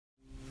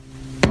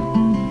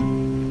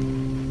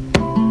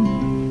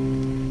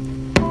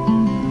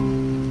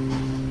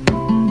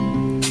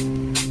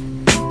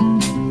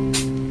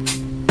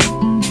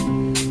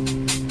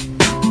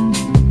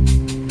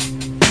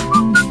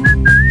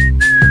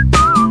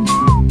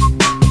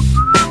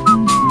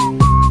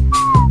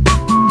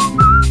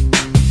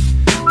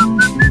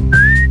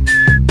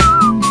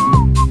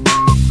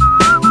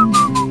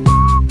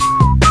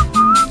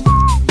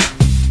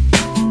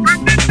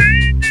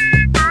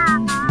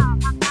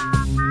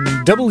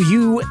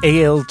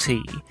WALT.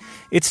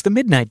 It's the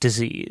Midnight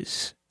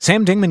Disease.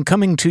 Sam Dingman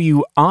coming to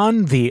you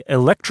on the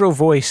Electro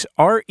Voice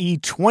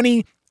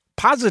RE20,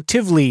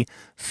 positively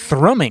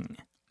thrumming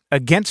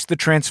against the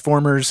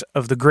transformers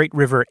of the Great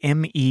River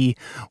ME1NV.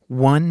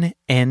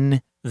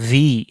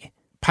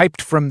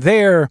 Piped from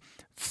there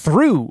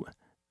through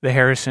the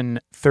Harrison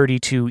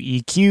 32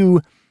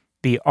 EQ,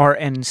 the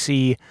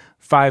RNC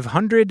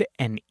 500,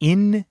 and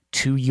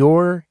into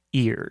your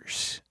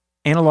ears.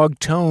 Analog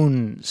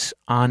tones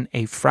on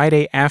a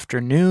Friday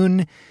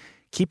afternoon,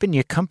 keeping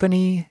you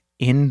company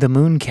in the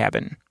moon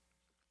cabin.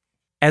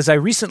 As I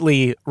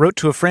recently wrote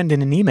to a friend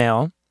in an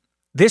email,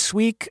 this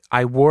week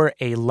I wore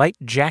a light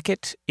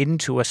jacket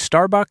into a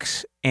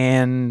Starbucks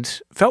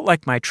and felt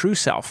like my true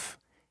self.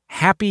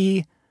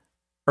 Happy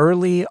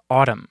early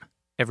autumn,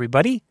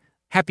 everybody.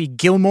 Happy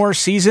Gilmore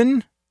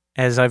season,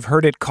 as I've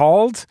heard it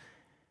called.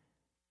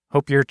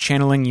 Hope you're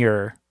channeling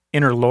your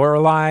inner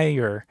Lorelei,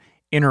 your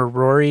inner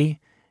Rory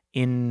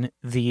in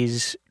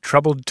these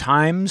troubled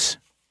times,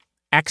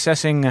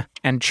 accessing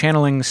and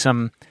channeling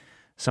some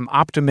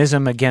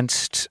optimism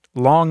against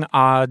long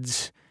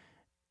odds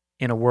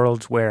in a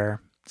world where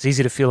it's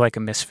easy to feel like a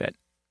misfit.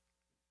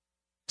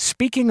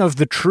 Speaking of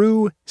the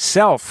true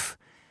self,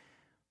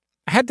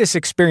 I had this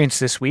experience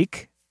this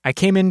week. I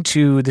came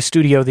into the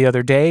studio the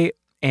other day,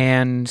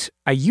 and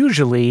I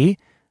usually,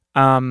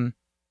 for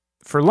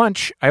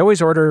lunch, I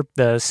always order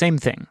the same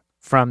thing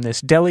from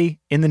this deli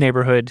in the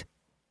neighborhood.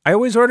 I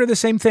always order the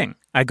same thing.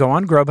 I go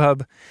on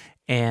Grubhub,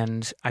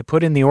 and I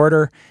put in the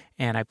order,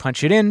 and I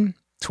punch it in.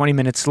 20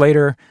 minutes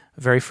later,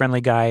 a very friendly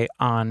guy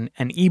on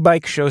an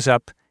e-bike shows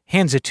up,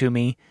 hands it to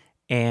me,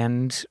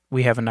 and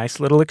we have a nice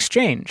little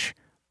exchange.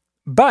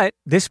 But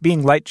this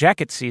being light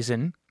jacket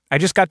season, I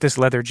just got this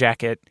leather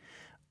jacket.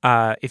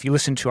 If you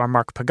listen to our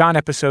Mark Pagan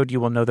episode,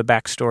 you will know the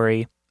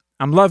backstory.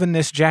 I'm loving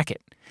this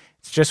jacket.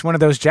 It's just one of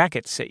those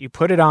jackets that you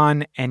put it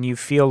on and you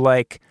feel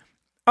like,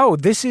 oh,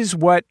 this is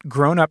what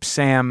grown-up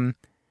Sam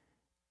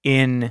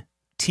in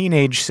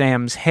teenage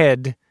Sam's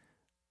head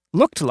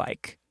looked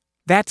like.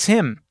 That's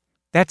him.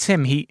 That's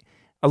him.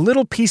 A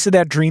little piece of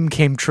that dream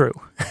came true,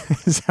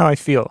 is how I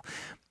feel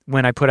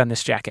when I put on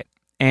this jacket.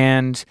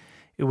 And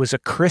it was a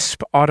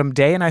crisp autumn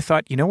day, and I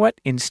thought, you know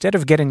what? Instead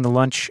of getting the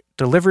lunch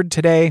delivered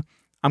today,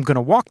 I'm going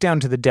to walk down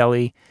to the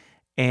deli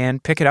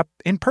and pick it up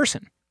in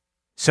person.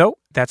 So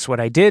that's what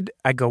I did.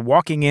 I go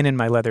walking in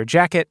my leather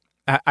jacket.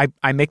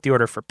 I make the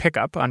order for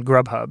pickup on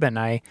Grubhub, and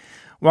I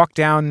walk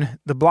down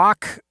the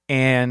block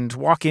and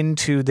walk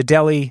into the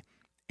deli,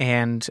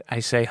 and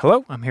I say,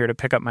 hello, I'm here to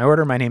pick up my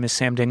order. My name is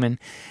Sam Dingman.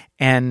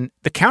 And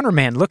the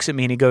counterman looks at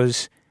me and he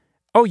goes,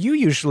 oh, you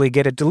usually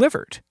get it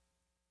delivered.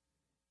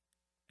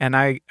 And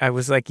I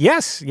was like,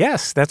 yes,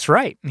 that's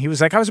right. And he was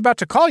like, I was about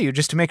to call you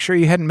just to make sure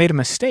you hadn't made a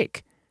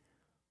mistake.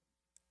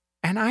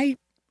 And I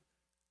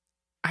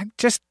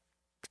just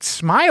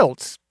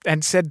smiled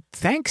and said,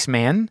 thanks,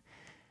 man.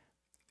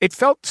 It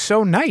felt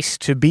so nice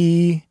to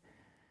be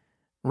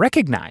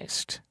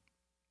recognized.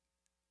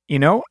 You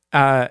know,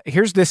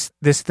 here's this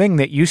thing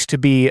that used to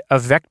be a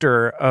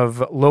vector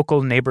of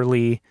local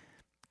neighborly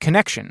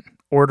connection,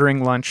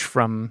 ordering lunch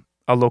from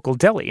a local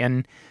deli.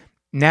 And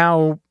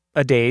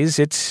nowadays,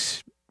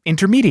 it's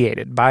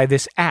intermediated by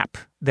this app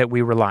that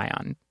we rely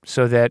on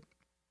so that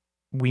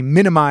we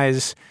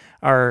minimize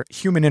our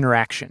human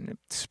interaction.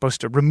 It's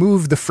supposed to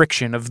remove the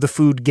friction of the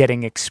food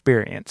getting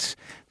experience.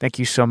 Thank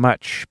you so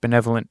much,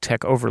 benevolent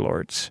tech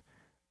overlords.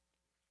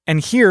 And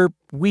here,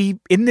 we,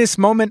 in this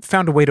moment,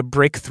 found a way to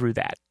break through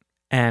that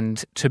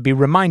and to be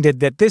reminded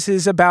that this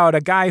is about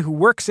a guy who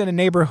works in a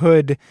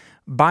neighborhood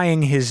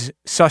buying his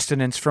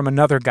sustenance from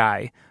another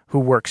guy who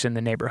works in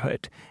the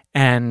neighborhood.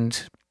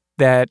 And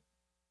that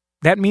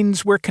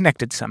means we're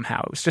connected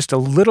somehow. It was just a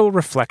little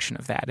reflection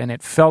of that, and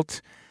it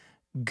felt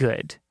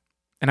good.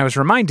 And I was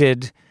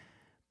reminded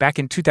back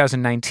in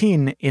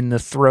 2019, in the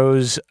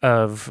throes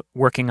of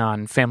working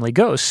on Family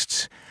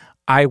Ghosts,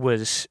 I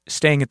was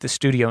staying at the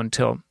studio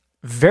until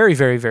very,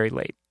 very, very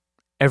late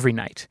every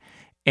night.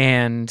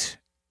 And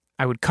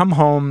I would come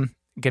home,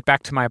 get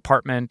back to my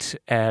apartment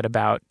at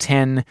about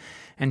 10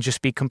 and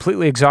just be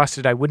completely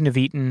exhausted. I wouldn't have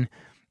eaten.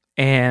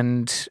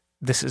 And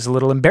this is a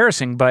little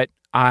embarrassing, but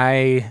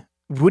I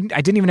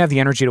didn't even have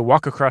the energy to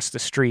walk across the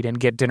street and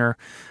get dinner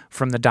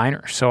from the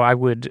diner. So I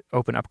would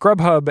open up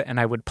Grubhub and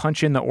I would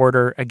punch in the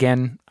order.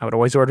 Again, I would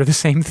always order the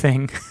same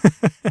thing.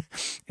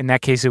 In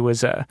that case, it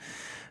was a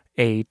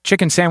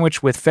chicken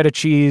sandwich with feta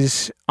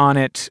cheese on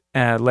it,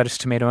 lettuce,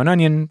 tomato, and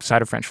onion,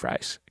 side of French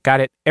fries. Got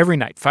it every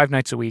night, 5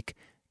 nights a week,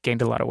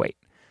 gained a lot of weight.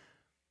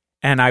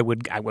 And I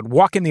would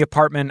walk in the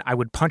apartment, I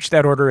would punch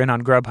that order in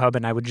on Grubhub,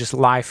 and I would just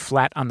lie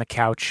flat on the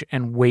couch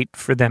and wait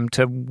for them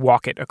to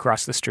walk it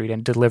across the street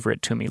and deliver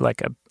it to me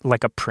like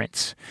a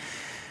prince.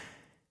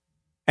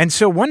 And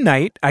so one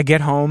night, I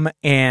get home,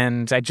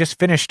 and I just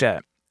finished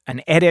an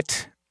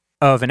edit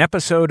of an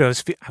episode. I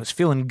was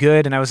feeling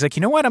good, and I was like,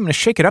 you know what? I'm going to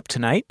shake it up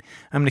tonight.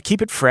 I'm going to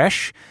keep it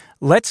fresh.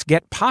 Let's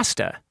get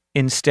pasta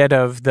instead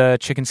of the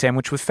chicken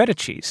sandwich with feta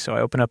cheese. So I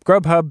open up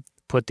Grubhub,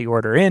 put the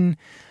order in,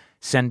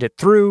 send it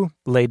through,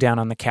 lay down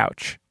on the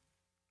couch.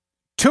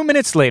 2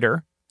 minutes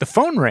later, the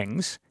phone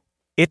rings.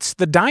 It's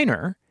the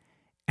diner.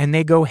 And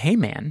they go, "Hey,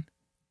 man,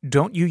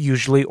 don't you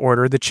usually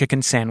order the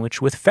chicken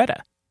sandwich with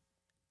feta?"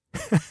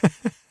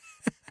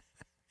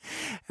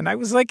 And I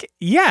was like,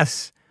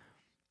 "Yes."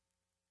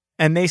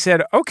 And they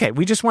said, "Okay,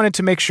 we just wanted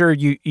to make sure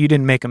you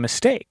didn't make a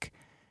mistake."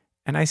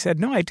 And I said,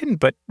 "No, I didn't,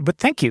 but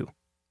thank you.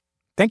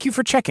 Thank you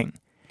for checking.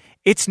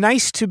 It's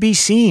nice to be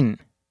seen.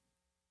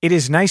 It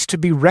is nice to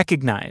be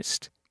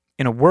recognized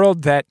in a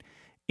world that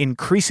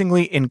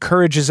increasingly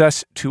encourages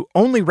us to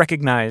only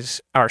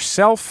recognize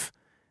ourselves.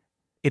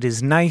 It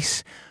is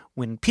nice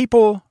when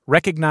people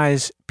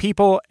recognize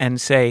people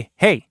and say,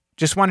 'Hey,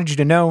 just wanted you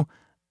to know,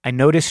 I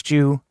noticed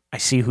you. I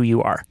see who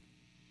you are.'"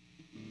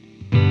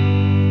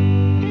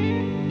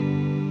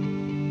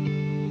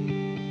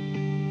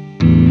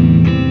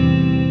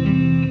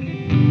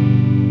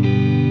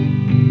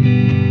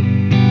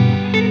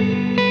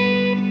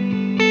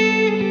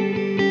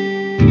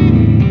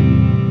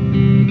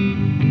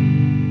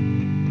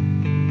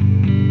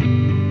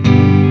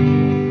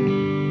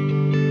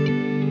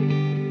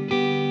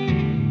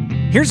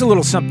 Here's a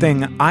little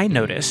something I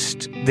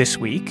noticed this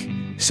week.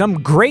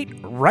 Some great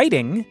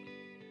writing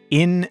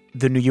in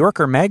the New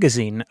Yorker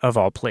magazine, of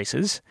all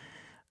places.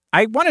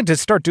 I wanted to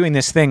start doing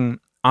this thing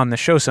on the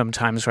show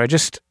sometimes where I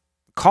just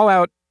call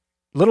out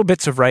little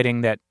bits of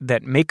writing that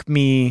make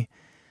me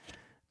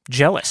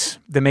jealous,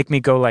 that make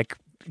me go like,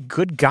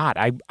 good God,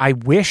 I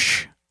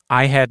wish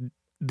I had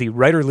the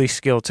writerly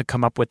skill to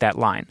come up with that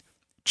line.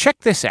 Check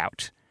this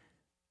out.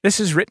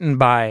 This is written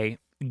by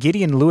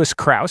Gideon Lewis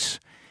Krause.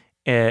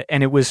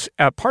 And it was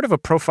part of a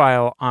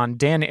profile on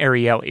Dan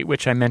Ariely,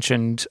 which I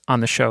mentioned on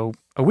the show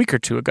a week or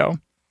two ago.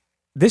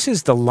 This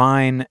is the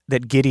line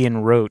that Gideon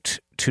wrote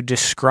to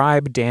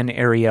describe Dan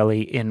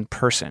Ariely in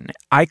person.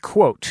 I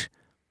quote,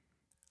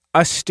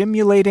 "A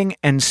stimulating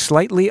and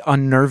slightly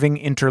unnerving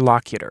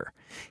interlocutor.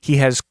 He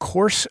has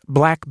coarse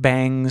black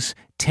bangs,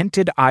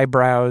 tinted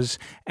eyebrows,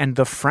 and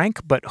the frank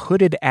but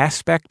hooded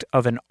aspect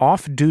of an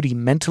off-duty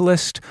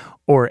mentalist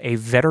or a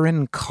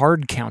veteran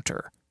card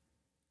counter."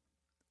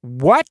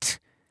 What?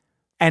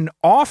 An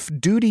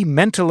off-duty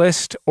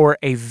mentalist or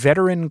a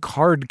veteran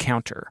card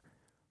counter?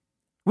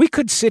 We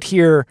could sit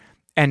here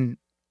and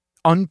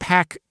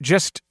unpack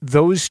just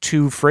those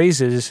two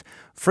phrases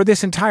for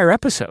this entire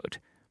episode.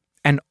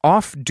 An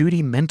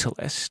off-duty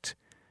mentalist.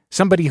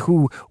 Somebody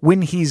who,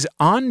 when he's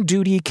on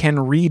duty,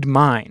 can read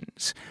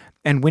minds,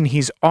 and when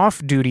he's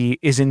off duty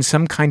is in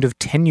some kind of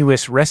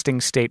tenuous resting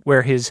state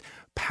where his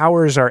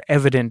powers are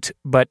evident,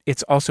 but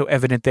it's also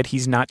evident that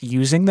he's not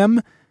using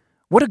them.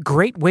 What a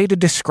great way to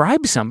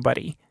describe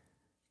somebody.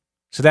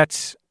 So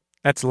that's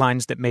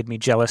lines that made me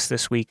jealous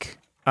this week.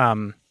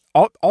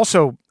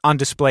 Also on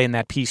display in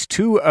that piece,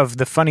 two of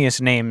the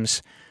funniest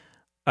names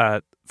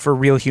for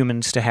real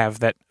humans to have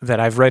that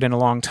I've read in a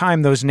long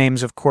time. Those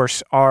names, of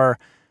course, are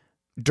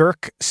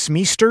Dirk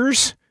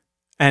Smeesters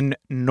and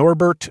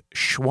Norbert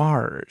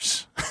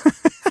Schwarz.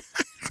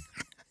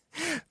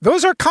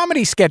 Those are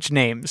comedy sketch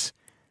names.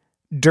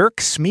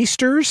 Dirk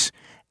Smeesters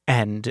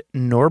and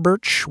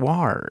Norbert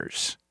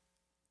Schwarz.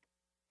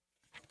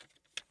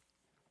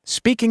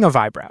 Speaking of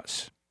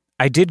eyebrows,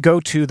 I did go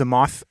to the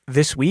Moth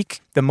this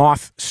week, the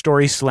Moth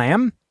Story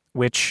Slam,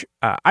 which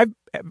I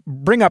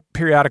bring up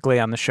periodically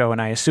on the show, and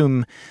I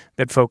assume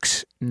that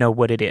folks know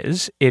what it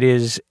is. It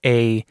is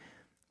a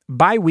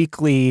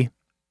bi-weekly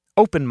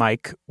open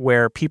mic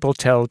where people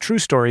tell true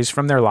stories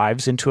from their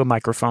lives into a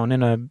microphone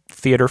in a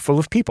theater full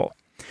of people.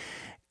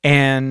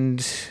 And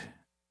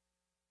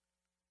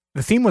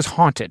the theme was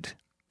haunted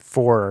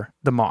for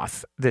the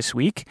Moth this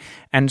week,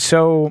 and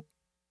so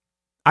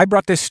I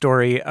brought this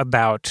story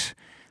about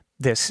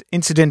this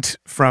incident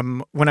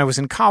from when I was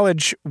in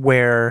college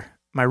where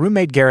my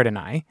roommate Garrett and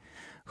I,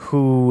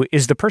 who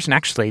is the person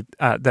actually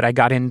that I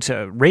got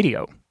into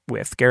radio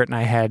with, Garrett and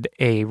I had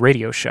a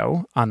radio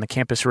show on the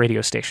campus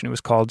radio station. It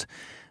was called,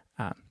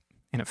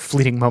 in a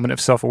fleeting moment of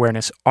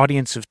self-awareness,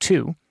 Audience of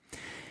Two.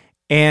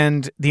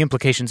 And the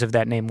implications of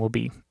that name will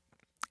be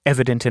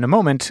evident in a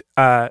moment.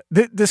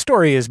 The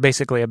story is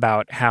basically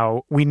about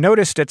how we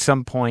noticed at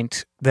some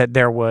point that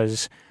there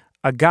was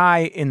a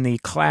guy in the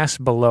class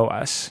below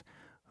us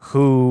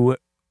who,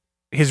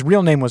 his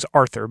real name was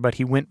Arthur, but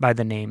he went by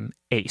the name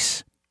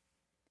Ace.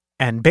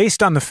 And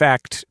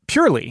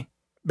purely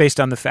based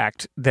on the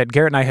fact that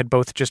Garrett and I had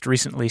both just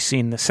recently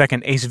seen the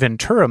second Ace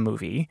Ventura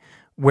movie,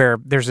 where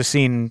there's a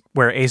scene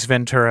where Ace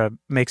Ventura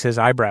makes his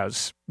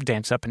eyebrows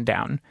dance up and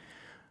down,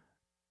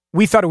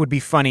 we thought it would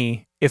be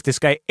funny if this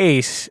guy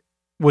Ace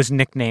was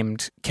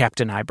nicknamed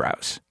Captain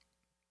Eyebrows.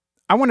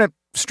 I want to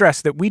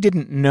stress that we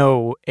didn't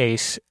know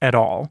Ace at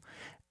all,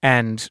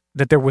 and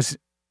that there was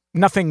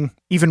nothing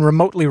even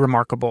remotely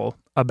remarkable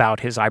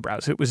about his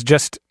eyebrows. It was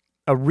just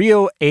a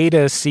real A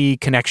to C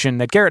connection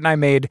that Garrett and I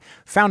made,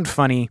 found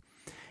funny,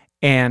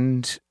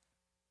 and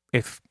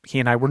if he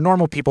and I were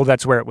normal people,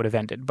 that's where it would have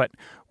ended. But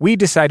we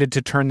decided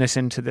to turn this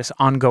into this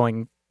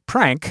ongoing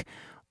prank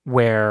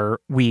where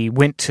we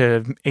went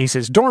to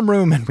Ace's dorm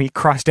room and we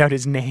crossed out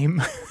his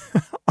name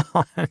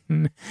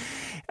on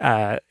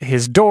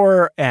his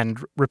door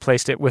and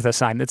replaced it with a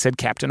sign that said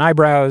Captain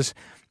Eyebrows.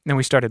 And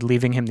we started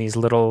leaving him these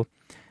little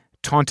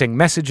taunting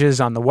messages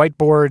on the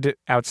whiteboard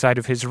outside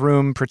of his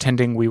room,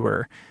 pretending we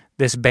were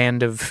this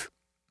band of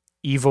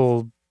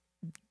evil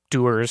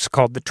doers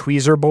called the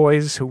Tweezer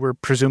Boys, who were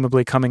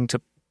presumably coming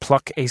to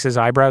pluck Ace's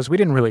eyebrows. We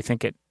didn't really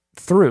think it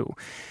through.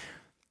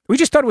 We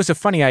just thought it was a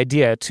funny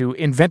idea to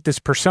invent this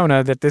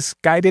persona that this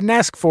guy didn't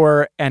ask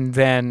for and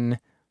then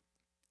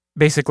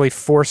basically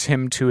force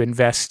him to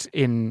invest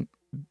in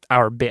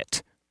our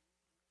bit.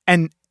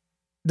 And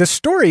the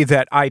story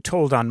that I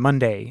told on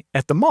Monday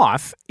at the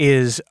Moth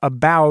is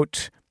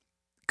about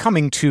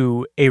coming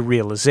to a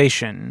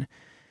realization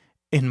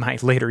in my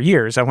later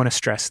years. I want to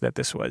stress that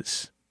this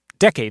was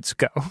decades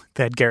ago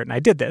that Garrett and I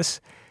did this.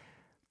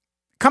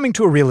 Coming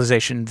to a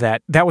realization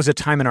that that was a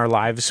time in our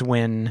lives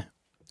when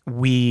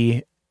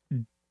we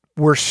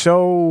were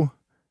so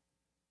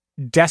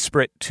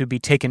desperate to be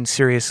taken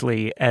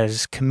seriously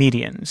as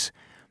comedians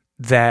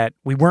that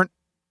we weren't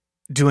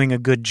doing a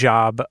good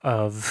job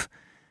of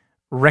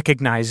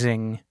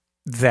recognizing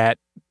that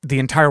the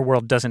entire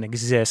world doesn't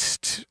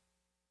exist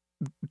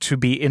to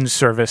be in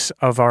service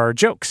of our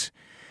jokes.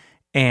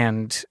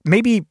 And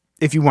maybe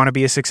if you want to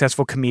be a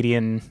successful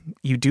comedian,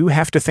 you do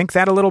have to think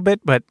that a little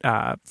bit. But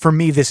for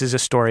me, this is a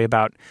story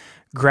about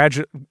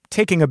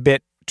taking a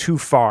bit too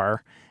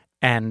far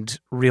and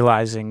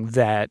realizing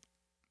that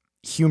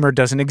humor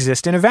doesn't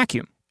exist in a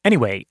vacuum.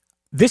 Anyway,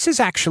 this is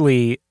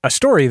actually a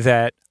story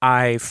that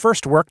I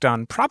first worked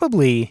on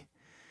probably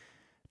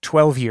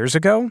 12 years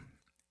ago.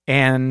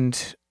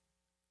 And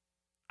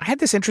I had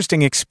this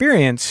interesting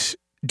experience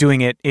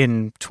doing it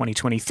in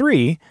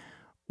 2023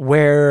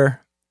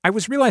 where I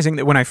was realizing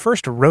that when I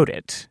first wrote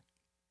it,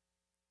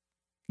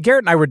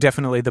 Garrett and I were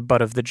definitely the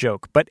butt of the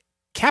joke, but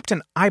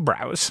Captain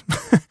Eyebrows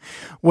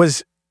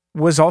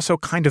was also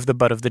kind of the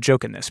butt of the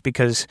joke in this,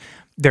 because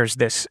there's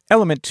this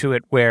element to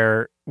it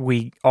where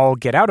we all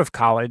get out of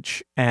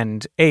college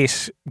and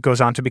Ace goes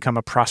on to become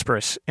a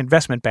prosperous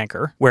investment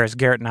banker, whereas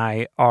Garrett and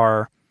I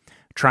are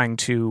trying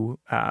to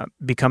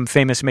become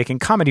famous making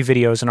comedy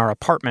videos in our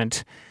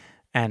apartment.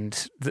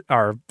 And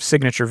our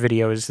signature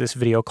video is this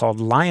video called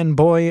Lion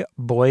Boy,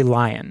 Boy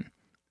Lion,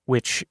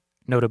 which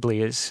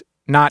notably is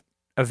not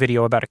a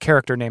video about a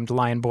character named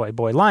Lion Boy,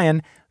 Boy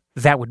Lion.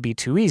 That would be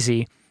too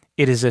easy.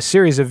 It is a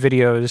series of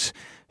videos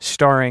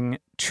starring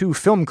two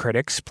film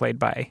critics, played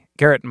by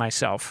Garrett and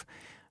myself,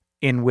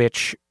 in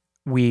which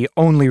we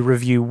only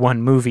review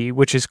one movie,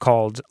 which is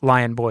called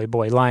Lion Boy,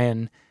 Boy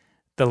Lion,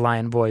 the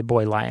Lion Boy,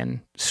 Boy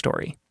Lion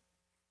story.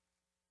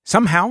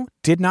 Somehow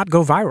did not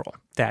go viral,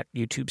 that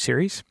YouTube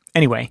series.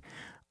 Anyway,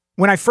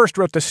 when I first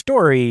wrote the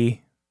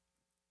story,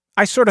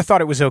 I sort of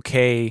thought it was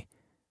okay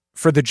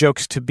for the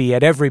jokes to be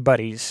at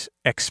everybody's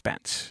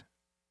expense.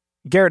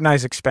 Garrett and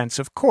I's expense,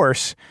 of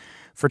course,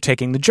 for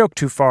taking the joke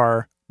too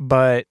far,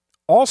 but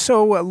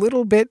also a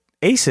little bit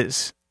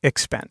Ace's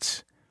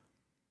expense.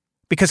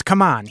 Because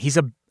come on, he's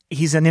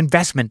an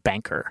investment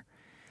banker.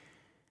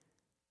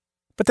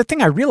 But the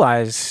thing I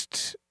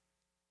realized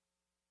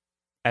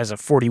as a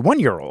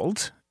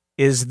 41-year-old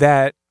is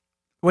that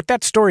what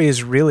that story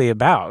is really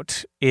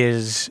about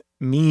is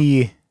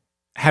me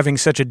having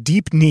such a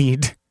deep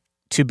need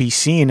to be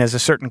seen as a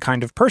certain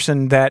kind of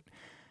person that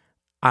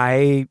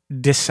I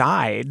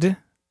decide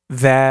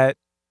that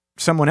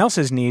someone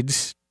else's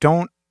needs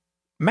don't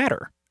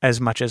matter as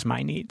much as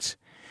my needs.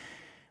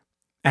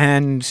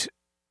 And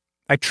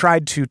I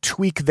tried to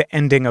tweak the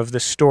ending of the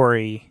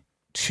story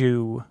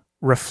to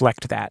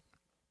reflect that.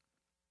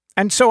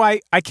 And so I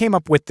came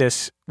up with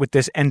this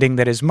ending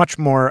that is much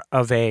more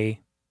of a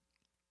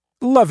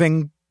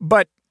loving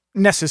but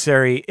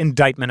necessary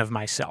indictment of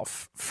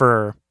myself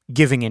for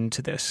giving in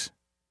to this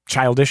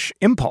childish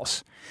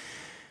impulse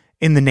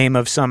in the name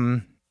of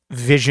some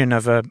vision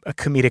of a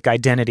comedic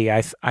identity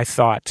I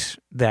thought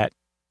that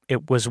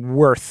it was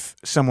worth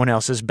someone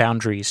else's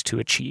boundaries to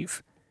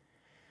achieve.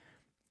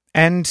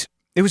 And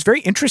it was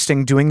very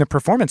interesting doing the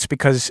performance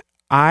because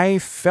I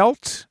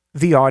felt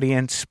the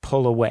audience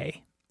pull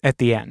away at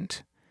the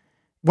end.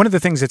 One of the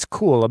things that's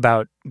cool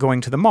about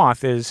going to the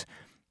Moth is,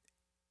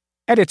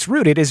 at its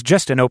root, it is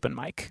just an open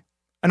mic.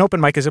 An open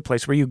mic is a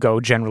place where you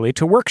go generally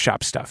to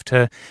workshop stuff,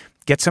 to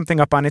get something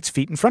up on its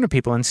feet in front of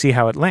people and see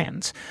how it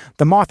lands.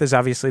 The Moth is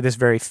obviously this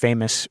very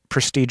famous,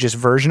 prestigious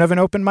version of an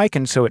open mic,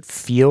 and so it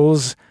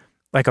feels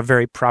like a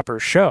very proper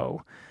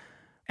show.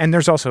 And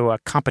there's also a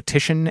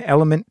competition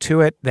element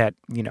to it that,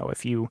 you know,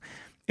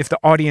 if the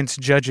audience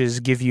judges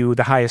give you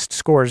the highest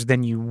scores,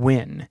 then you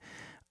win.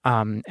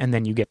 And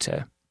then you get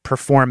to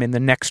perform in the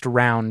next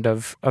round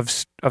of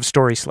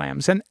story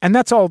slams. And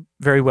that's all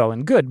very well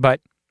and good,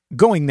 but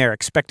going there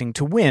expecting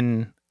to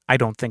win, I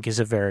don't think is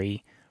a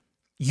very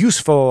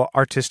useful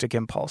artistic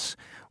impulse.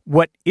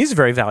 What is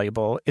very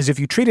valuable is if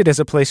you treat it as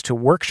a place to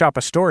workshop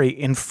a story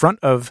in front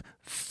of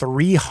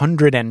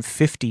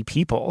 350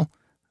 people,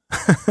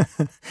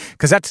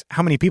 because that's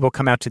how many people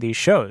come out to these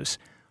shows.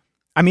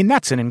 I mean,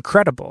 that's an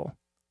incredible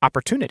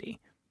opportunity.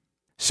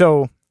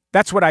 So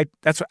that's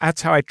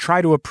how I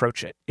try to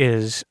approach it.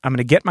 Is I'm going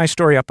to get my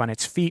story up on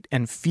its feet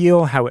and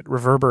feel how it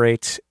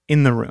reverberates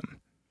in the room.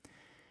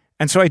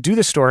 And so I do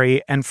the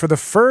story, and for the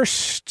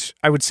first,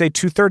 I would say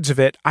 2/3 of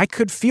it, I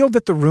could feel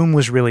that the room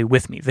was really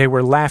with me. They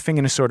were laughing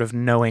in a sort of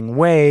knowing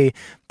way.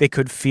 They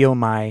could feel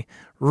my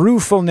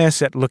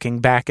ruefulness at looking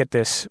back at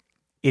this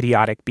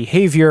idiotic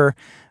behavior.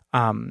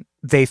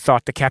 They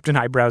thought the Captain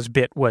Eyebrows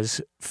bit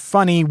was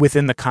funny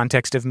within the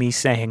context of me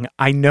saying,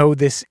 I know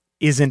this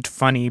isn't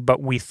funny, but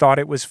we thought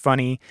it was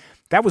funny.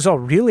 That was all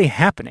really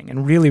happening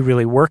and really,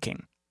 really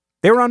working.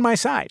 They were on my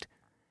side.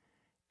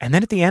 And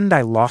then at the end,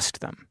 I lost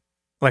them.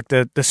 Like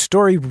the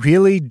story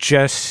really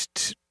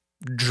just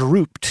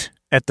drooped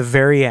at the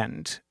very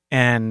end.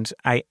 And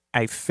I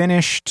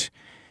finished,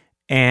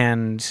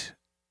 and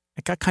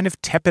I got kind of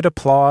tepid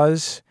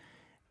applause,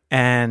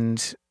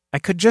 and I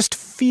could just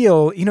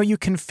feel, you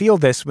can feel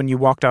this when you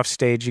walked off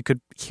stage. You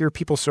could hear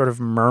people sort of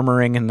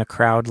murmuring in the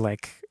crowd,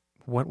 like,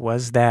 what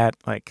was that?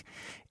 Like,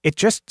 it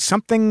just,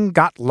 something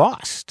got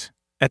lost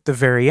at the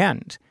very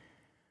end.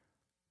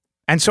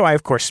 And so I,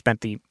 of course,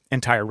 spent the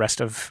entire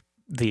rest of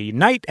the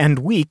night and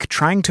week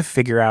trying to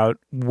figure out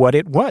what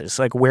it was.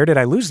 Like, where did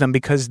I lose them?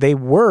 Because we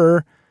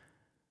were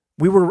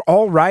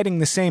all riding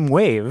the same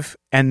wave,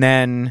 and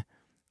then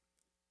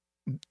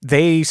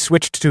they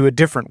switched to a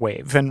different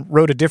wave and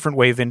rode a different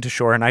wave into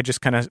shore, and I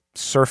just kind of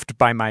surfed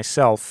by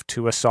myself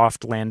to a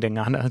soft landing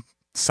on a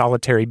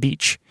solitary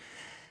beach.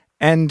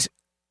 And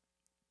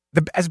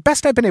as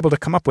best I've been able to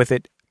come up with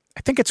it,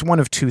 I think it's one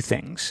of two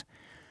things.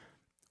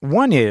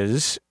 One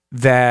is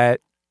that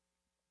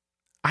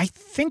I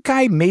think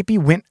I maybe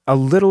went a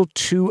little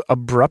too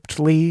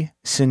abruptly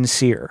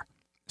sincere.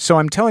 So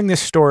I'm telling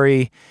this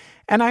story,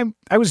 and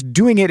I was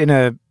doing it in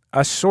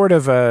a sort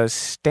of a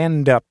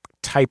stand-up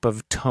type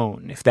of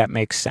tone, if that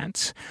makes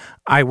sense.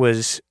 I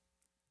was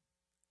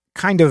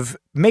kind of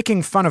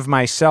making fun of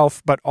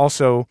myself, but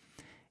also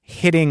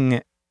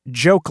hitting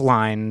joke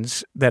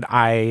lines that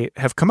I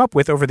have come up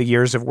with over the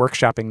years of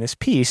workshopping this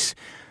piece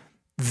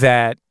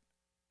that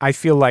I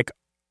feel like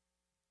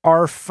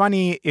are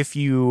funny if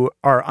you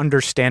are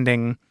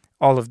understanding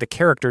all of the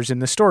characters in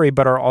the story,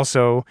 but are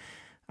also,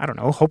 I don't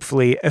know,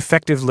 hopefully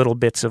effective little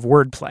bits of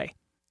wordplay.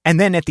 And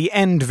then at the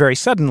end, very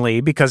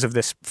suddenly, because of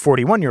this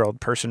 41-year-old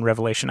person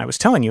revelation I was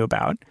telling you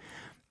about,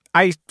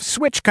 I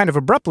switch kind of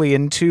abruptly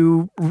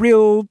into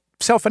real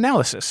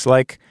self-analysis.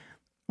 Like,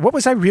 what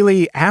was I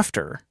really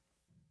after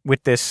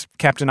with this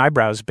Captain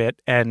Eyebrows bit,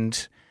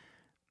 and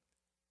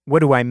what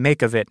do I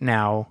make of it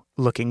now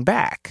looking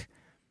back?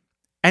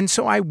 And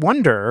so I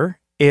wonder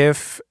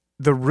if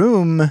the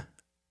room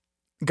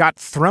got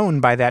thrown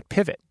by that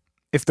pivot,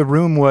 if the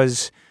room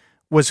was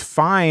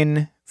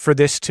fine for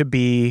this to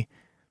be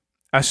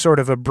a sort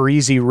of a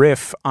breezy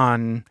riff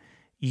on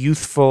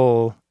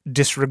youthful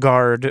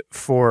disregard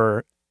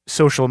for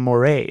social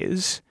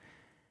mores.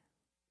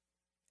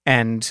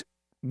 And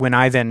when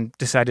I then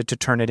decided to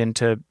turn it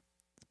into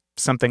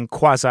something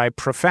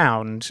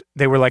quasi-profound,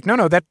 they were like,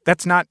 no,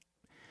 that's not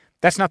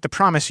the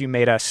promise you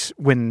made us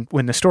when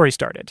the story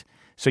started.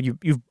 So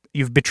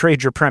you've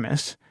betrayed your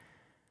premise.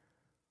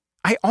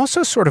 I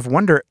also sort of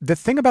wonder, the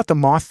thing about The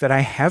Moth that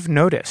I have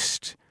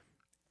noticed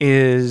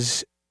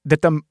is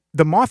that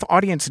the Moth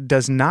audience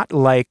does not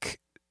like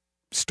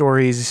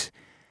stories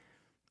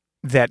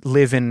that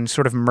live in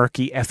sort of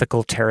murky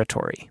ethical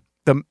territory.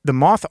 The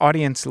Moth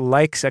audience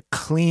likes a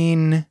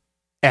clean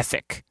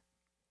ethic.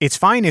 It's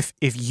fine if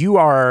you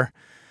are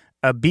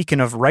a beacon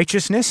of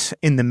righteousness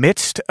in the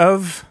midst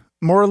of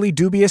morally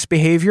dubious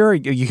behavior.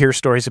 You hear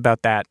stories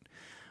about that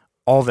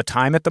all the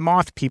time at The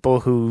Moth.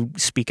 People who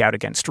speak out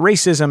against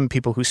racism,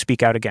 people who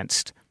speak out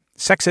against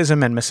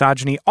sexism and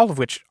misogyny, all of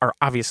which are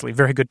obviously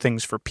very good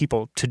things for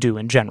people to do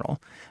in general.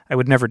 I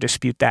would never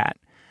dispute that.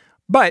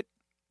 But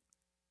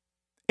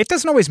it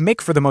doesn't always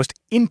make for the most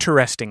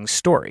interesting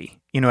story.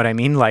 You know what I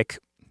mean? Like,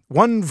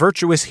 one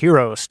virtuous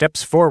hero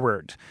steps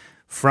forward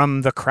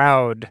from the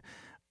crowd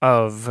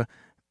of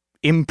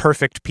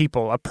imperfect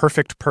people. A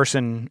perfect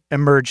person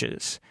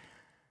emerges.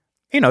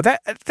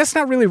 That's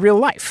not really real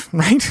life,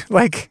 right?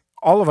 Like,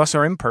 all of us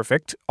are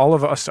imperfect. All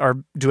of us are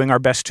doing our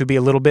best to be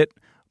a little bit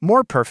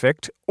more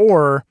perfect,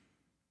 or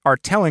are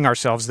telling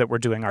ourselves that we're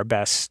doing our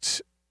best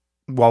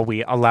while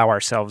we allow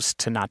ourselves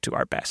to not do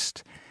our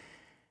best.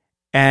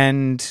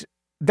 And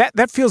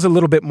that feels a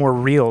little bit more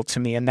real to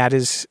me, and that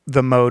is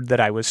the mode that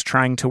I was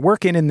trying to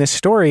work in this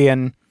story,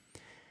 and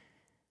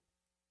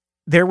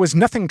there was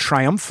nothing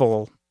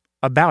triumphal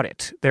about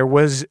it. There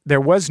was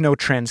no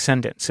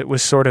transcendence. It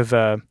was sort of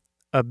a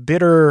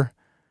bitter,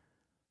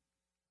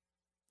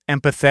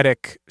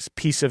 empathetic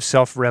piece of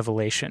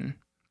self-revelation,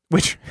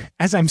 which,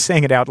 as I'm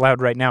saying it out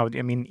loud right now,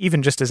 I mean,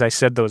 even just as I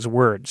said those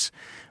words,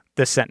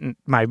 the sentence,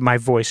 my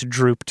voice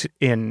drooped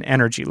in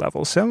energy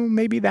level. So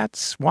maybe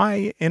that's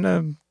why in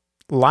a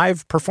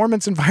live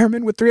performance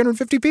environment with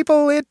 350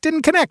 people, it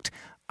didn't connect.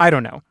 I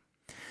don't know.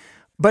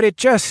 But it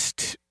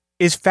just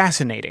is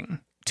fascinating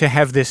to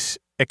have this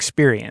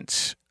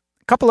experience.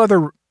 A couple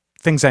other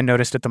things I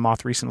noticed at The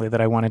Moth recently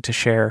that I wanted to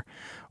share.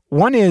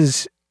 One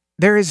is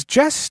there is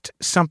just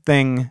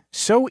something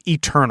so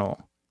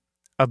eternal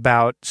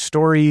about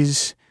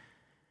stories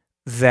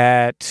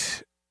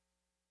that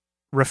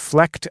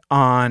reflect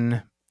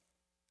on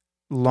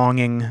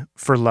longing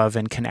for love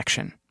and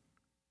connection.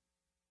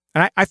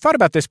 And I thought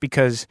about this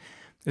because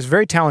there's a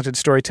very talented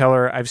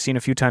storyteller I've seen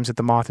a few times at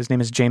the Moth. His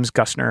name is James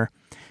Gussner.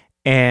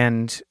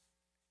 And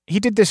he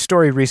did this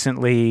story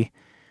recently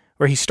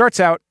where he starts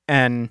out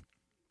and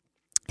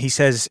he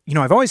says,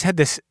 I've always had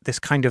this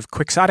kind of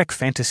quixotic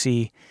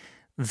fantasy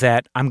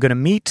that I'm going to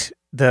meet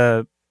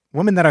the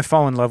woman that I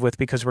fall in love with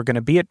because we're going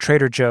to be at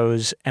Trader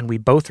Joe's and we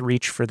both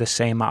reach for the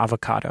same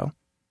avocado.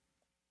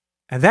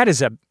 And that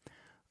is a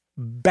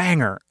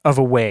banger of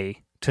a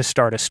way to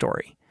start a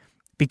story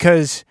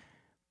because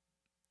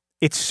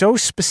it's so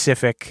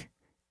specific,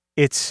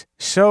 it's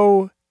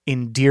so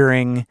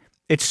endearing,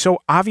 it's so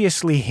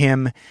obviously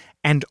him,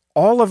 and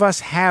all of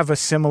us have a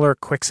similar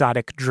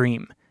quixotic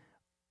dream,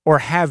 or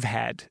have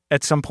had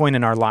at some point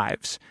in our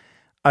lives,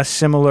 a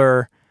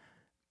similar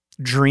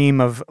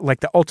dream of like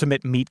the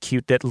ultimate meet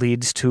cute that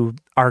leads to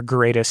our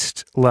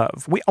greatest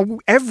love.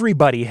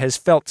 Everybody has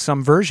felt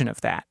some version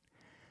of that.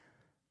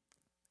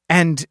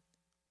 And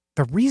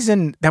the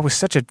reason that was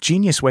such a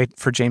genius way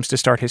for James to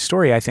start his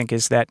story, I think,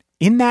 is that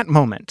in that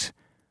moment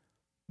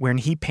when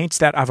he paints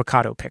that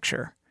avocado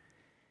picture,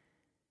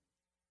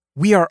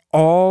 we are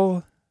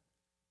all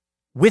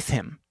with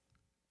him.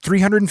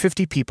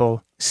 350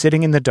 people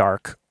sitting in the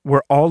dark.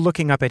 We're all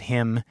looking up at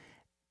him,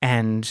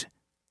 and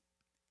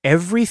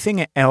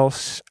everything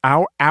else,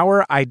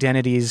 our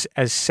identities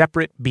as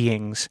separate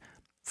beings,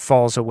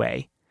 falls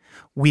away.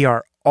 We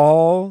are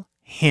all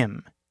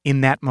him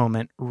in that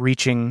moment,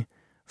 reaching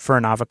for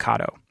an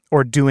avocado,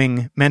 or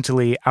doing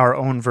mentally our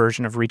own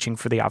version of reaching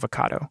for the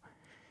avocado.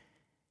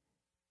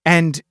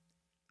 And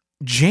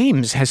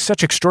James has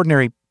such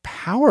extraordinary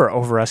power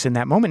over us in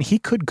that moment. He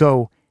could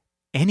go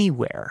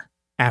anywhere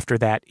after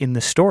that in the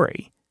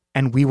story,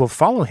 and we will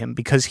follow him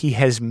because he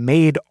has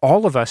made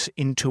all of us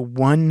into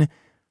one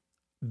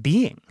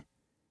being.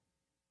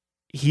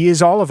 He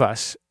is all of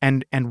us,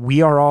 and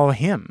we are all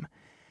him.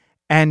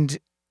 And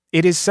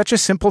it is such a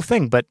simple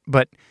thing, but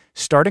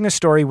starting a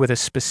story with a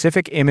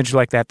specific image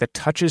like that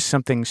touches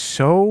something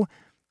so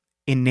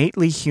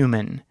innately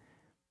human,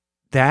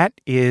 that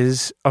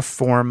is a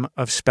form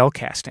of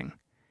spellcasting.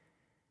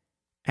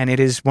 And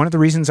it is one of the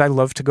reasons I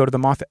love to go to the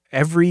Moth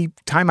every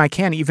time I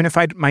can, even if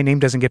my name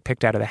doesn't get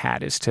picked out of the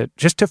hat, is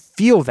to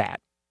feel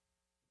that.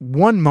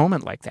 One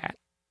moment like that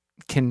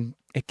can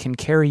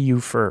carry you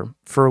for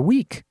a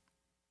week.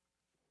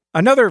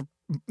 Another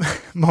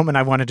moment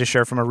I wanted to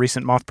share from a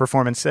recent Moth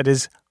performance that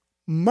is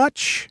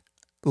much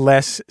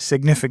less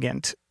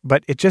significant,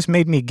 but it just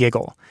made me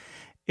giggle,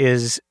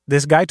 is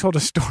this guy told a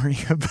story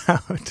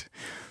about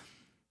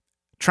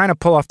trying to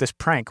pull off this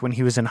prank when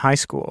he was in high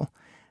school,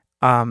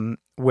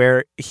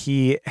 where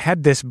he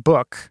had this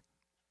book,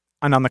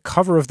 and on the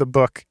cover of the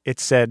book, it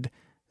said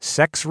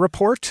Sex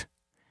Report.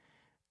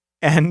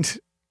 And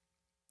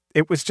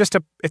it was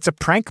it's a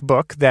prank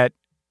book that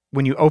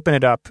when you open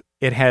it up,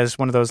 it has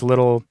one of those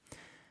little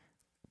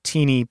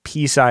teeny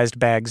pea-sized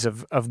bags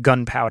of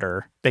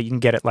gunpowder that you can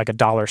get at like a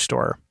dollar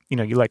store.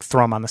 You like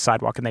throw them on the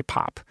sidewalk and they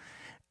pop.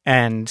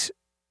 And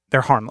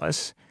they're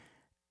harmless.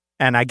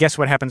 And I guess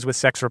what happens with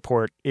Sex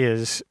Report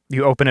is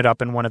you open it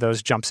up and one of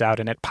those jumps out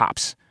and it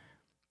pops.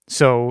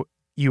 So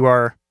you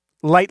are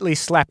lightly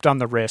slapped on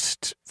the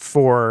wrist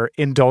for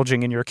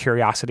indulging in your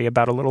curiosity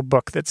about a little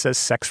book that says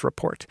Sex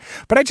Report.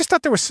 But I just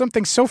thought there was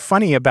something so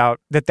funny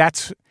about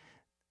that's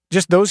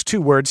just those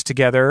two words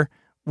together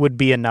would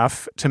be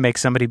enough to make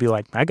somebody be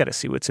like, I got to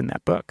see what's in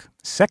that book.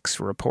 Sex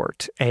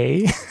Report,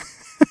 eh?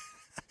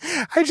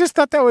 I just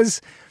thought it's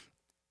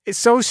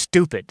so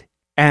stupid.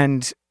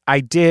 And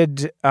I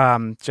did,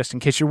 just in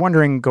case you're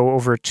wondering, go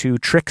over to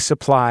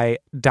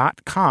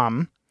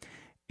tricksupply.com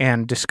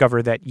and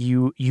discover that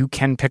you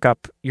can pick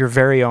up your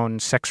very own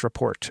Sex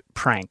Report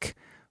prank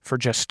for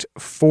just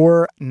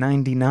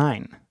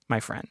 $4.99, my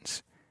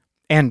friends.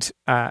 And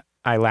I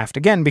laughed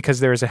again because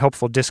there is a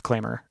helpful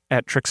disclaimer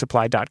at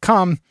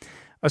tricksupply.com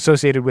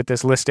associated with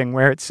this listing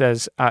where it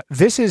says,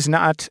 this is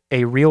not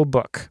a real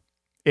book.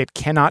 It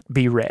cannot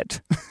be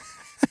read.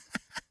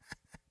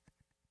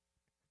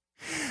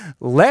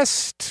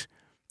 Lest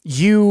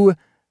you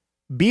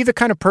be the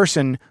kind of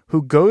person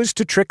who goes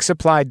to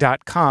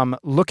tricksupply.com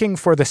looking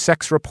for the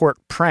Sex Report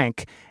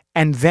prank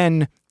and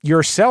then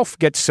yourself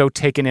gets so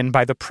taken in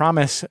by the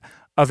promise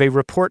of a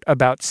report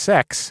about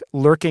sex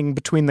lurking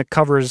between the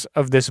covers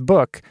of this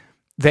book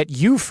that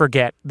you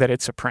forget that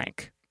it's a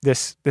prank.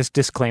 This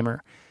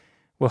disclaimer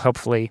will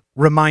hopefully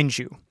remind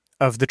you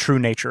of the true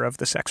nature of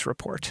the Sex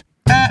Report.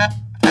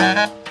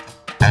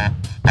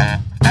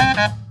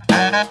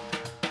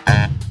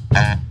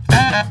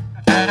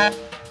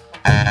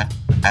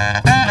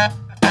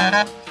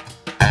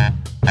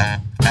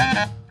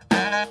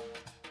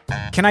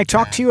 Can I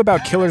talk to you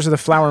about Killers of the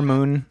Flower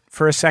Moon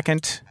for a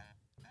second?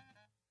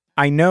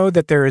 I know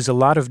that there is a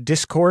lot of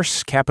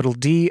discourse, capital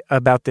D,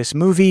 about this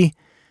movie.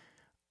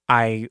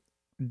 I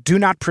do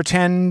not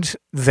pretend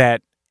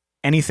that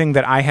anything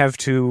that I have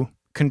to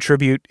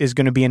contribute is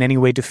going to be in any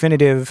way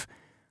definitive.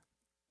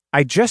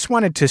 I just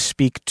wanted to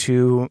speak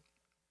to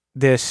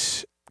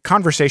this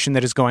conversation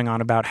that is going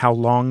on about how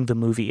long the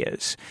movie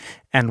is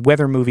and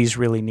whether movies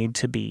really need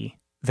to be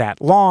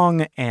that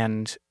long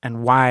and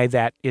why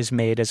that is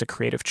made as a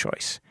creative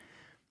choice.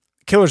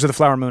 Killers of the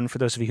Flower Moon, for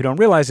those of you who don't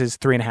realize, is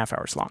 3.5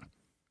 hours long.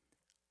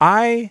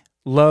 I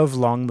love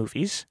long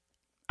movies.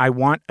 I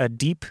want a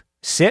deep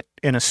sit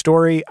in a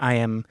story.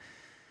 I'm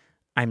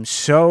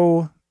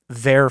so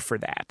there for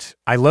that.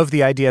 I love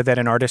the idea that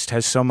an artist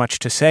has so much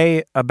to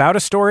say about a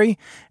story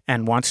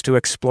and wants to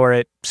explore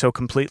it so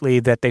completely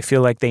that they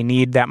feel like they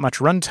need that much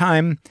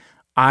runtime.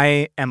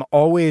 I am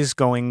always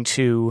going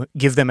to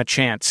give them a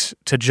chance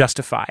to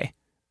justify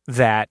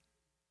that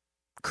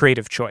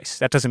creative choice.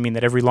 That doesn't mean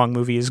that every long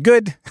movie is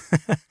good,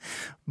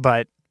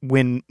 but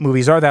when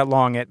movies are that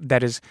long,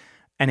 that is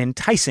an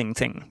enticing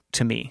thing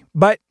to me.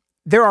 But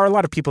there are a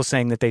lot of people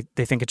saying that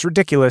they think it's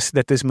ridiculous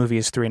that this movie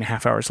is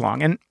 3.5 hours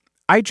long. And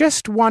I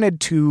just wanted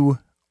to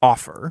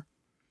offer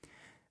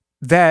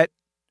that,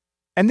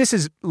 and this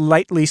is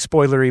lightly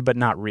spoilery, but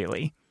not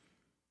really.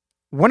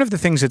 One of the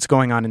things that's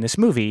going on in this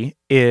movie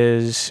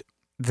is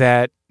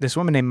that this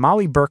woman named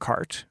Molly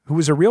Burkhart, who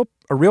was a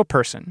real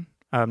person,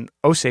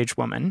 Osage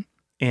woman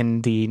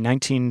in the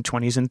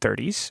 1920s and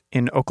 30s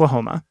in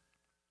Oklahoma,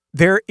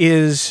 there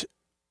is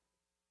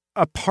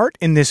a part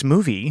in this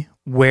movie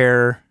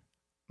where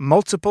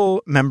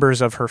multiple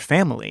members of her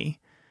family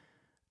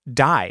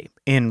die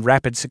in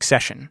rapid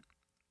succession.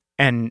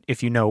 And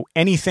if you know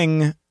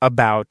anything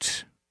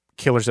about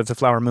Killers of the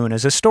Flower Moon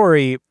as a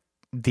story,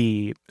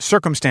 the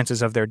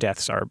circumstances of their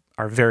deaths are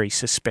very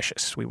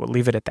suspicious. We will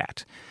leave it at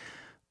that.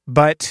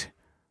 But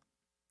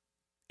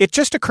it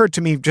just occurred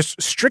to me,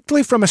 just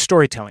strictly from a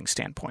storytelling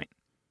standpoint,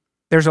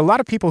 there's a lot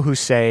of people who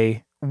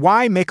say,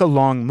 why make a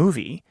long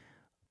movie?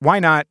 Why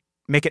not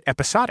make it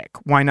episodic?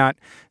 Why not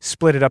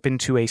split it up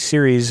into a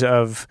series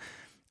of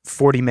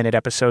 40-minute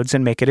episodes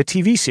and make it a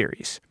TV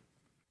series?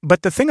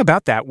 But the thing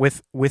about that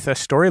with a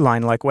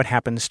storyline like what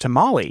happens to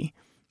Molly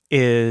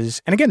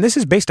is, and again, this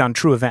is based on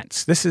true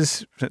events.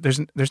 There's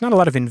not a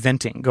lot of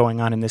inventing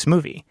going on in this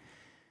movie.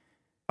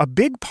 A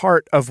big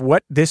part of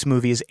what this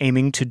movie is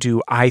aiming to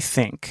do, I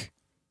think,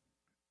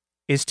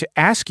 is to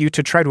ask you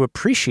to try to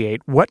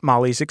appreciate what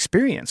Molly's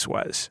experience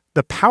was,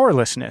 the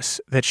powerlessness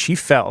that she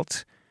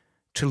felt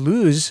to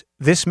lose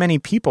this many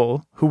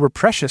people who were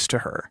precious to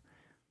her,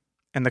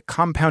 and the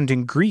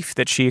compounding grief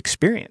that she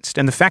experienced,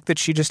 and the fact that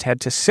she just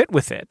had to sit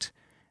with it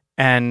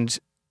and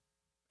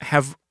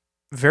have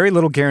very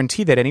little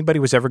guarantee that anybody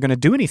was ever going to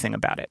do anything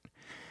about it.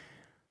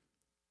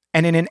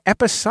 And in an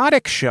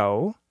episodic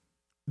show,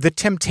 the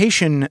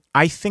temptation,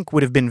 I think,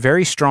 would have been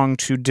very strong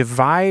to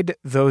divide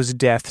those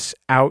deaths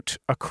out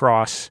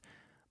across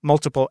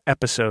multiple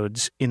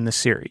episodes in the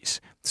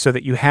series so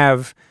that you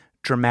have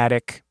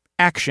dramatic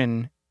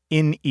action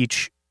in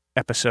each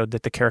episode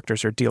that the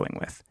characters are dealing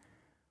with.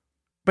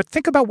 But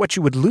think about what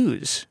you would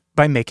lose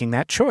by making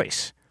that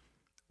choice.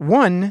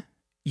 One,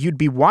 you'd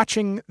be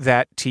watching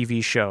that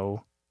TV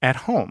show at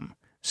home,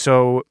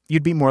 so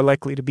you'd be more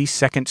likely to be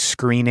second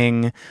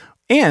screening,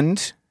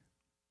 and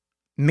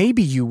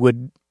maybe you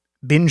would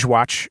binge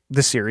watch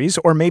the series,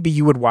 or maybe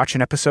you would watch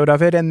an episode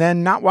of it and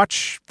then not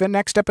watch the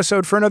next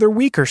episode for another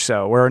week or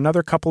so, or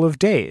another couple of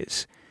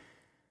days.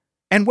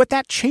 And what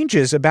that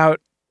changes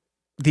about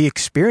the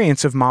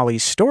experience of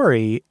Molly's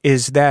story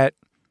is that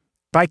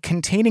by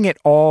containing it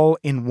all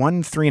in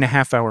one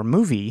 3.5-hour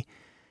movie,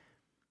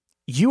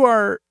 you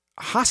are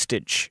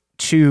hostage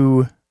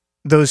to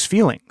those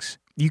feelings.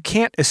 You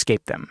can't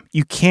escape them.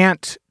 You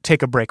can't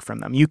take a break from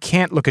them. You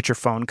can't look at your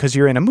phone because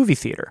you're in a movie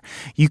theater.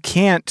 You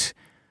can't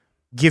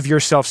give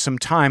yourself some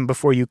time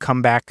before you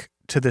come back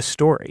to the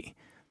story.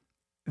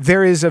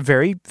 There is a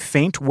very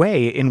faint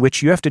way in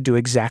which you have to do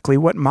exactly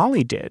what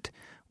Molly did,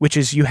 which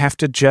is you have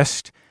to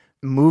just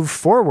move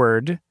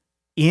forward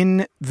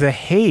in the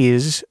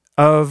haze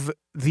of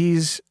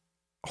these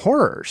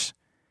horrors.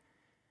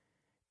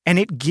 And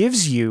it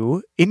gives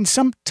you, in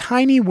some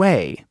tiny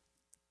way,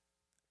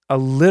 a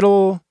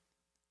little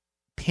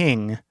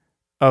ping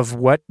of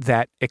what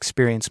that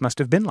experience must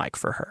have been like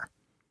for her.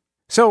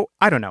 So,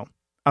 I don't know.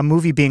 A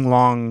movie being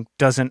long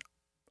doesn't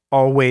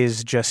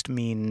always just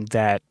mean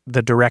that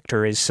the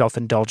director is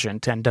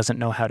self-indulgent and doesn't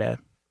know how to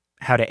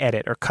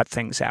edit or cut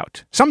things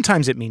out.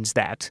 Sometimes it means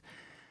that.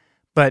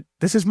 But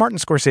this is Martin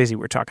Scorsese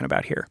we're talking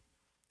about here.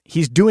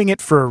 He's doing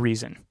it for a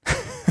reason.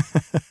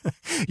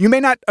 You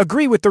may not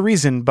agree with the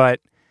reason, but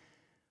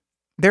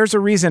there's a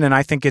reason, and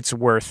I think it's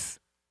worth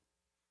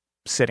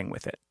sitting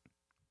with it.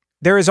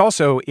 There is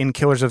also, in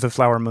Killers of the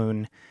Flower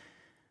Moon,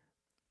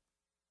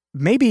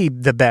 maybe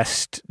the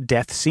best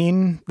death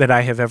scene that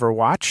I have ever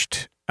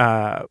watched,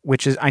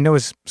 which is, I know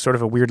is sort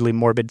of a weirdly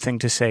morbid thing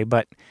to say,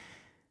 but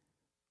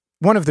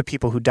one of the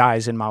people who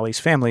dies in Molly's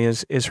family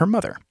is her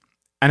mother.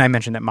 And I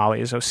mentioned that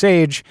Molly is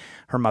Osage.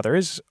 Her mother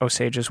is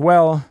Osage as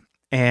well.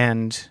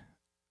 And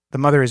the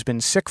mother has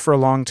been sick for a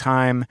long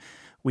time.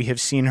 We have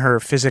seen her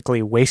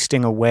physically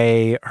wasting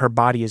away. Her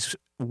body is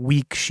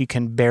weak. She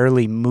can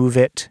barely move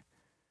it.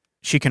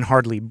 She can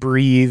hardly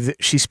breathe.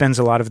 She spends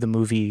a lot of the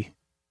movie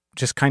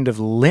just kind of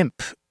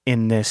limp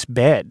in this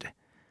bed.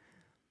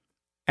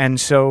 And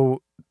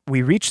so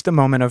we reach the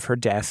moment of her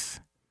death,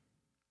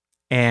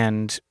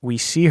 and we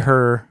see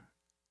her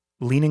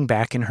leaning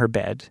back in her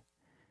bed.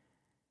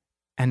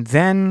 And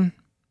then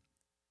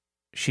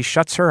she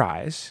shuts her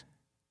eyes,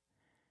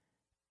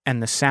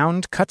 and the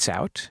sound cuts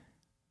out,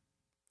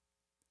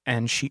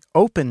 and she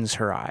opens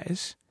her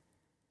eyes,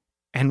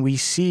 and we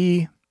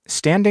see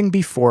standing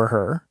before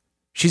her,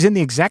 she's in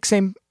the exact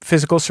same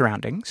physical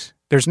surroundings.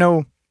 There's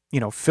no,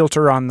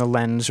 filter on the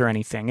lens or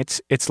anything.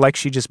 It's like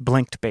she just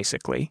blinked,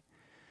 basically.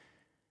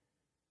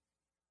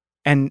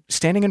 And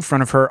standing in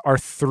front of her are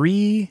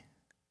three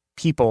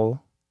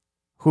people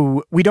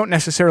who we don't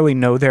necessarily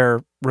know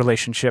their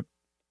relationship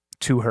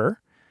to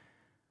her,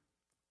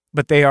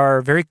 but they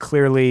are very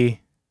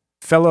clearly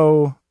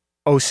fellow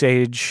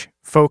Osage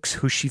folks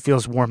who she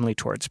feels warmly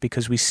towards,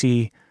 because we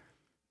see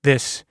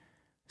this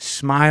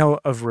smile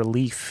of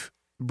relief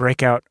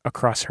break out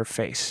across her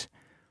face.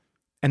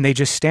 And they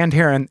just stand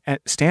here and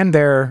stand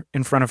there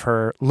in front of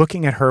her,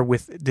 looking at her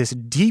with this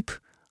deep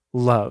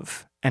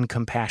love and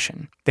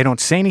compassion. They don't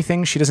say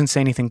anything. She doesn't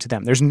say anything to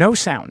them. There's no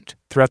sound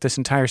throughout this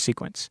entire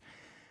sequence.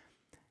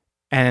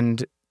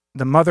 And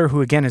the mother,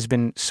 who again has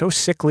been so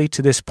sickly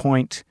to this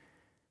point,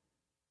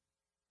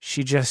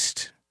 she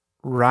just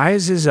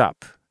rises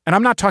up. And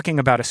I'm not talking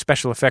about a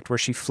special effect where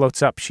she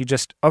floats up. She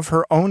just, of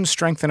her own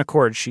strength and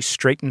accord, she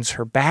straightens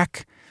her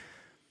back.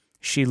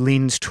 She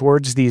leans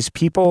towards these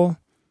people.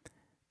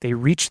 They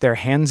reach their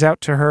hands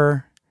out to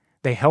her.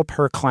 They help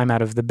her climb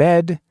out of the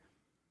bed.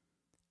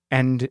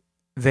 And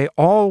they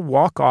all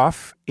walk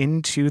off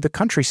into the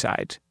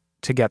countryside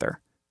together,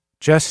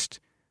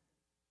 just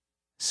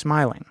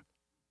smiling.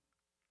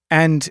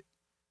 And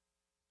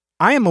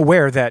I am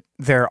aware that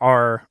there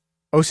are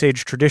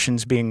Osage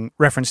traditions being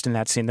referenced in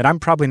that scene that I'm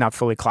probably not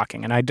fully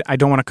clocking, and I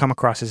don't want to come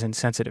across as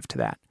insensitive to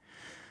that.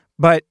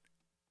 But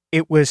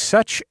it was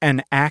such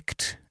an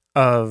act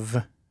of,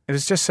 it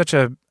was just such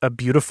a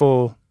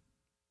beautiful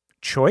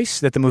choice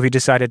that the movie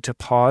decided to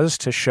pause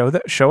to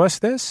show us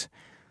this.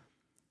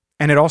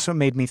 And it also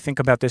made me think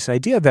about this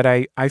idea that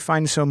I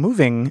find so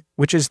moving,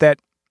 which is that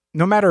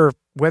no matter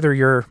whether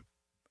you're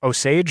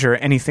Osage or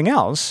anything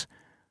else,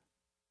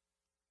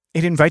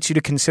 it invites you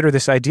to consider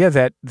this idea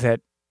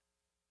that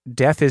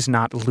death is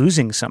not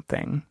losing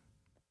something.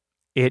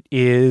 It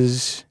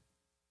is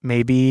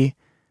maybe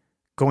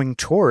going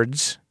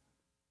towards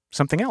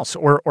something else,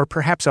 or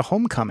perhaps a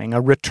homecoming, a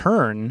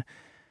return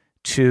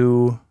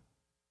to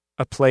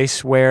a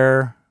place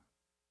where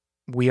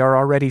we are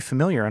already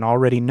familiar and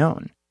already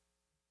known.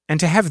 And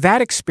to have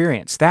that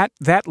experience, that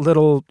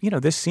little,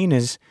 this scene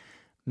is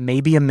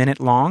maybe a minute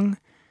long,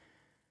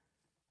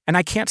 and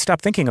I can't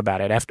stop thinking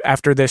about it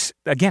after this,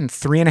 again,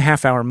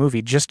 3.5 hour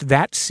movie. Just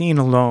that scene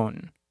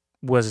alone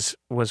was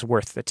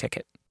worth the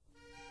ticket.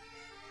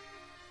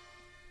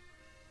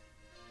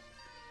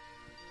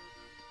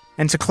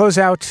 And to close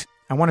out,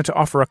 I wanted to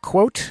offer a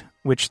quote,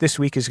 which this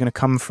week is going to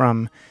come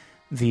from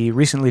the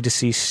recently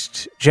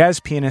deceased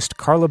jazz pianist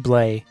Carla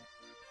Bley.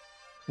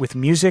 With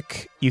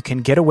music, you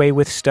can get away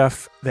with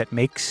stuff that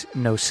makes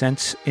no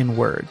sense in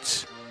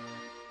words.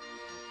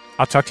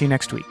 I'll talk to you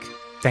next week.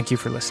 Thank you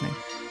for listening.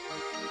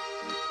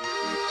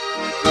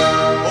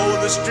 Oh,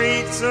 the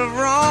streets of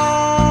Rome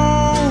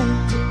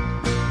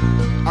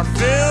are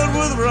filled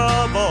with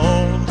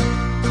rubble.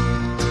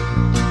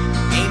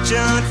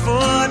 Ancient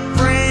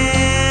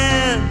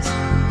footprints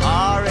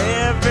are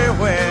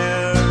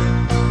everywhere.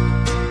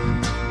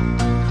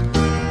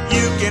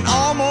 You can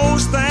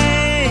almost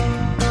think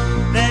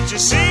that you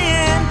see